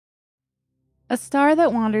A star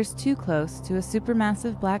that wanders too close to a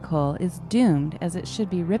supermassive black hole is doomed, as it should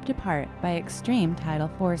be ripped apart by extreme tidal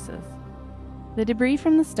forces. The debris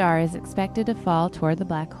from the star is expected to fall toward the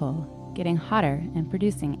black hole, getting hotter and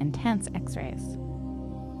producing intense X-rays.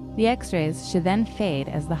 The X-rays should then fade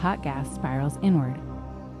as the hot gas spirals inward.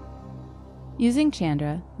 Using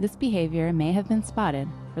Chandra, this behavior may have been spotted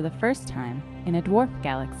for the first time in a dwarf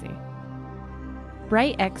galaxy.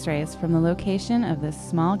 Bright X-rays from the location of this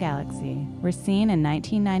small galaxy were seen in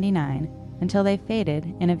 1999 until they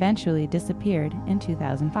faded and eventually disappeared in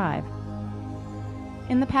 2005.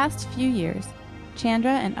 In the past few years,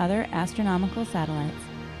 Chandra and other astronomical satellites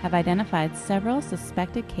have identified several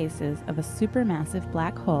suspected cases of a supermassive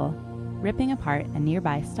black hole ripping apart a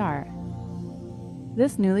nearby star.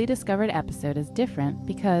 This newly discovered episode is different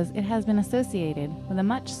because it has been associated with a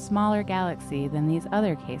much smaller galaxy than these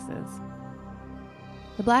other cases.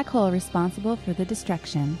 The black hole responsible for the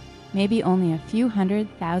destruction may be only a few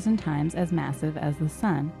 100,000 times as massive as the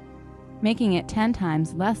Sun, making it 10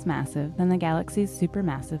 times less massive than the galaxy's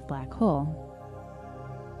supermassive black hole.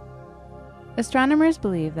 Astronomers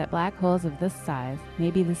believe that black holes of this size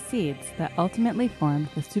may be the seeds that ultimately formed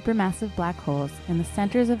the supermassive black holes in the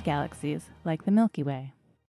centers of galaxies like the Milky Way.